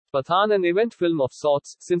Pathaan, an event film of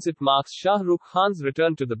sorts, since it marks Shah Rukh Khan's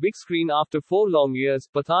return to the big screen after 4 long years.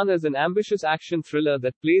 Pathaan is an ambitious action thriller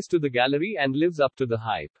that plays to the gallery and lives up to the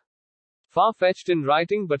hype. Far-fetched in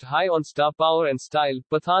writing but high on star power and style,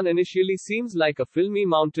 Pathaan initially seems like a filmy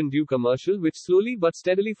Mountain Dew commercial which slowly but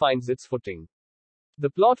steadily finds its footing. The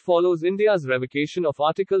plot follows India's revocation of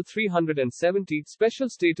Article 370, special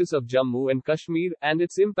status of Jammu and Kashmir, and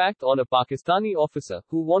its impact on a Pakistani officer,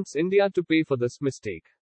 who wants India to pay for this mistake.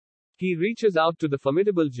 He reaches out to the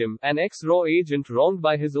formidable Jim, an ex-RAW agent wronged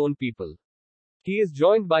by his own people. He is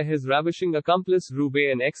joined by his ravishing accomplice Rube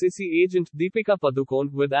and ex-AC agent Deepika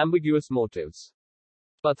Padukone with ambiguous motives.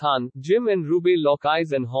 Pathaan, Jim and Rube lock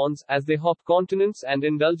eyes and horns as they hop continents and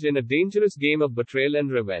indulge in a dangerous game of betrayal and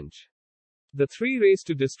revenge. The three race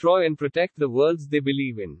to destroy and protect the worlds they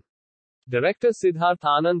believe in. Director Siddharth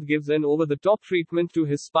Anand gives an over-the-top treatment to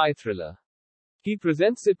his spy thriller. He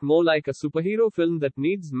presents it more like a superhero film that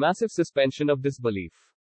needs massive suspension of disbelief.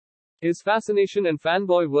 His fascination and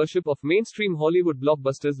fanboy worship of mainstream Hollywood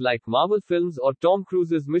blockbusters like Marvel films or Tom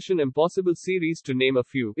Cruise's Mission Impossible series, to name a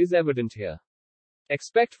few, is evident here.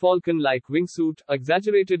 Expect Falcon-like wingsuit,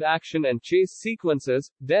 exaggerated action and chase sequences,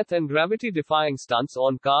 death and gravity-defying stunts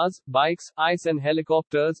on cars, bikes, ice and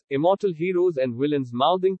helicopters, immortal heroes and villains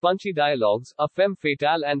mouthing punchy dialogues, a femme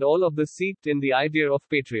fatale, and all of this seeped in the idea of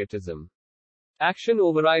patriotism. Action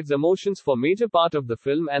overrides emotions for major part of the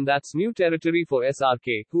film, and that's new territory for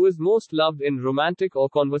SRK, who is most loved in romantic or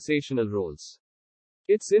conversational roles.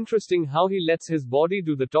 It's interesting how he lets his body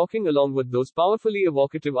do the talking along with those powerfully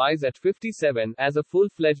evocative eyes at 57, as a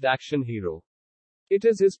full-fledged action hero. It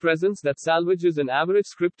is his presence that salvages an average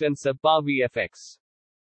script and subpar VFX.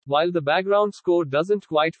 While the background score doesn't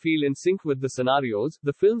quite feel in sync with the scenarios,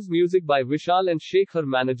 the film's music by Vishal and Shekhar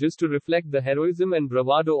manages to reflect the heroism and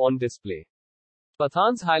bravado on display.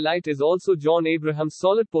 Pathaan's highlight is also John Abraham's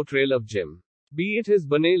solid portrayal of Jim. Be it his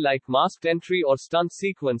Bane-like masked entry or stunt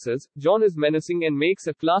sequences, John is menacing and makes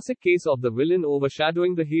a classic case of the villain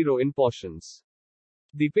overshadowing the hero in portions.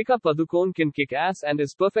 Deepika Padukone can kick ass and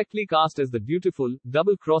is perfectly cast as the dutiful,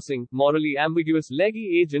 double-crossing, morally ambiguous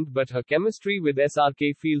leggy agent, but her chemistry with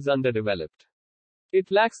SRK feels underdeveloped.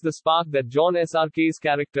 It lacks the spark that John SRK's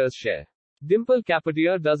characters share. Dimple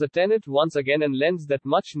Kapadia does a tenet once again and lends that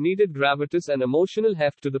much-needed gravitas and emotional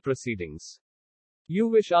heft to the proceedings. You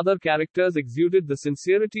wish other characters exuded the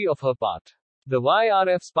sincerity of her part. The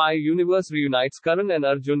YRF spy universe reunites Karan and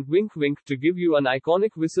Arjun, wink wink, to give you an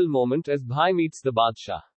iconic whistle moment as Bhai meets the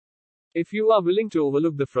Badshah. If you are willing to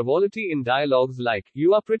overlook the frivolity in dialogues like,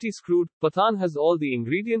 "You are pretty screwed," Pathaan has all the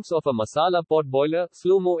ingredients of a masala pot boiler,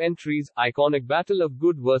 slow-mo entries, iconic battle of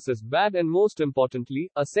good versus bad, and most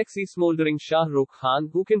importantly, a sexy smoldering Shah Rukh Khan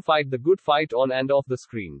who can fight the good fight on and off the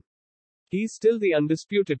screen. He's still the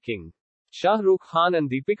undisputed king. Shah Rukh Khan and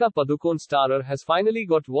Deepika Padukone starer has finally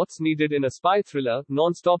got what's needed in a spy thriller: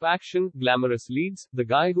 non-stop action, glamorous leads, the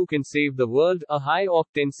guy who can save the world, a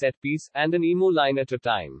high-octane set piece, and an emo line at a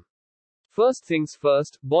time. First things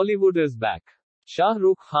first, Bollywood is back. Shah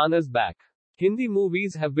Rukh Khan is back. Hindi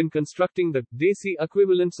movies have been constructing the Desi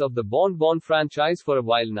equivalents of the Bond franchise for a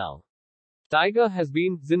while now. Tiger has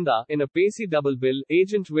been Zinda in a pacey double bill,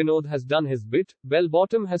 Agent Vinod has done his bit, Bell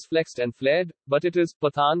Bottom has flexed and flared, but it is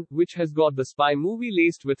Pathaan which has got the spy movie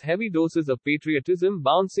laced with heavy doses of patriotism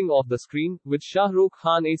bouncing off the screen, with Shah Rukh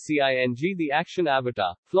Khan ACING the action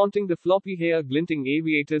avatar, flaunting the floppy hair, glinting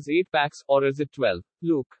aviators 8-packs, or is it 12?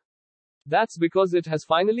 Look. That's because it has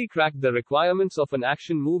finally cracked the requirements of an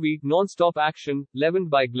action movie: non-stop action,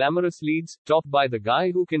 leavened by glamorous leads, topped by the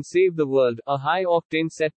guy who can save the world, a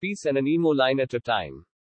high-octane set piece, and an emo line at a time.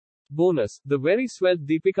 Bonus, the very svelte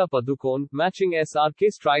Deepika Padukone, matching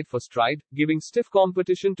SRK stride for stride, giving stiff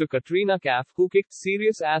competition to Katrina Kaif, who kicked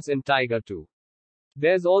serious ass in Tiger 2.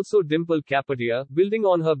 There's also Dimple Kapadia, building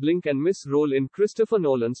on her blink and miss role in Christopher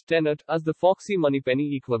Nolan's Tenet, as the foxy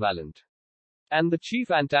Moneypenny equivalent. And the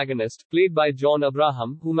chief antagonist, played by John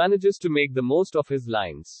Abraham, who manages to make the most of his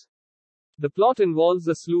lines. The plot involves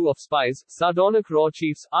a slew of spies, sardonic raw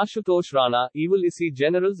chiefs, Ashutosh Rana, evil ISI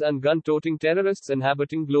generals, and gun-toting terrorists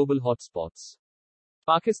inhabiting global hotspots.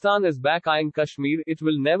 Pakistan is back eyeing Kashmir, it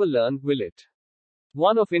will never learn, will it?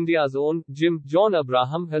 One of India's own, John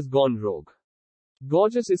Abraham, has gone rogue.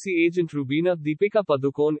 Gorgeous ISI agent Rubina Deepika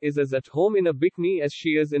Padukone is as at home in a bikini as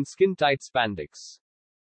she is in skin-tight spandex.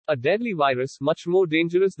 A deadly virus, much more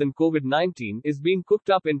dangerous than COVID-19, is being cooked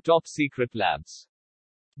up in top-secret labs.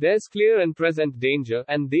 There's clear and present danger,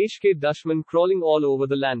 and Desh ke dushman crawling all over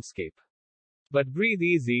the landscape. But breathe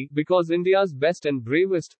easy, because India's best and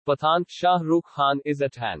bravest, Pathaan, Shah Rukh Khan, is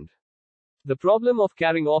at hand. The problem of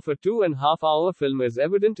carrying off a 2.5 hour film is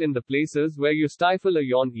evident in the places where you stifle a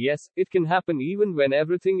yawn. Yes, it can happen even when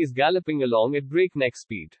everything is galloping along at breakneck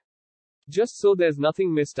speed. Just so there's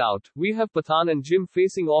nothing missed out, we have Pathaan and Jim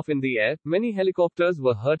facing off in the air. Many helicopters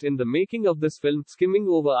were hurt in the making of this film, skimming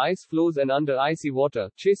over ice floes and under icy water,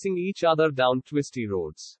 chasing each other down twisty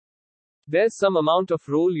roads. There's some amount of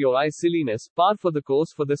roll your eyes silliness, par for the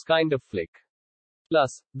course for this kind of flick.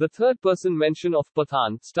 Plus, the third-person mention of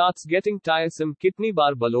Pathaan starts getting tiresome. Kitni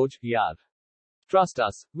baar baloj, yaar. Trust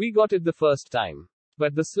us, we got it the first time.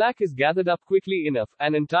 But the slack is gathered up quickly enough.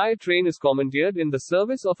 An entire train is commandeered in the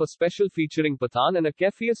service of a special featuring Pathaan and a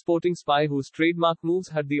keffiyeh sporting spy whose trademark moves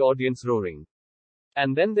had the audience roaring.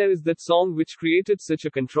 And then there is that song which created such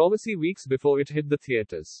a controversy weeks before it hit the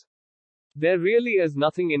theaters. There really is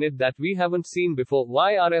nothing in it that we haven't seen before.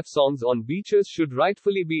 YRF songs on beaches should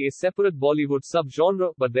rightfully be a separate Bollywood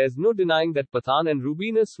subgenre, but there's no denying that Pathaan and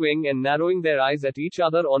Rubina swing and narrowing their eyes at each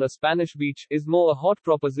other on a Spanish beach is more a hot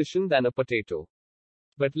proposition than a potato.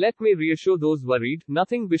 But let me reassure those worried,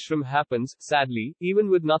 nothing Bishram happens, sadly, even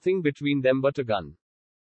with nothing between them but a gun.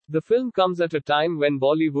 The film comes at a time when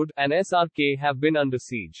Bollywood and SRK have been under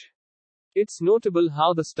siege. It's notable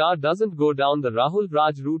how the star doesn't go down the Rahul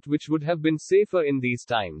Raj route, which would have been safer in these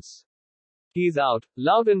times. He's out,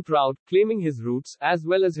 loud and proud, claiming his roots, as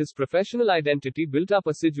well as his professional identity built up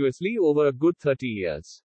assiduously over a good 30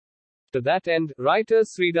 years. To that end,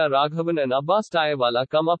 writers Sridhar Raghavan and Abbas Tayewala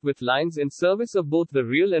come up with lines in service of both the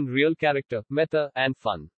real and real character, meta, and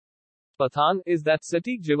fun. Pathaan is that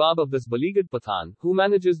Satiq Jawab of this beleaguered Pathaan, who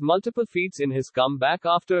manages multiple feats in his comeback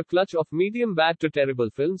after a clutch of medium bad to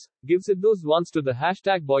terrible films, gives it those ones to the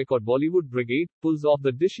hashtag boycott Bollywood brigade, pulls off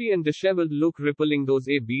the dishy and disheveled look rippling those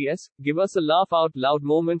ABS, give us a laugh out loud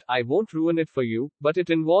moment, I won't ruin it for you, but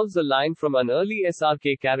it involves a line from an early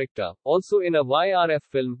SRK character, also in a YRF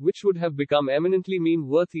film, which would have become eminently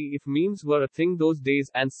meme-worthy if memes were a thing those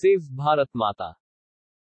days, and saves Bharat Mata.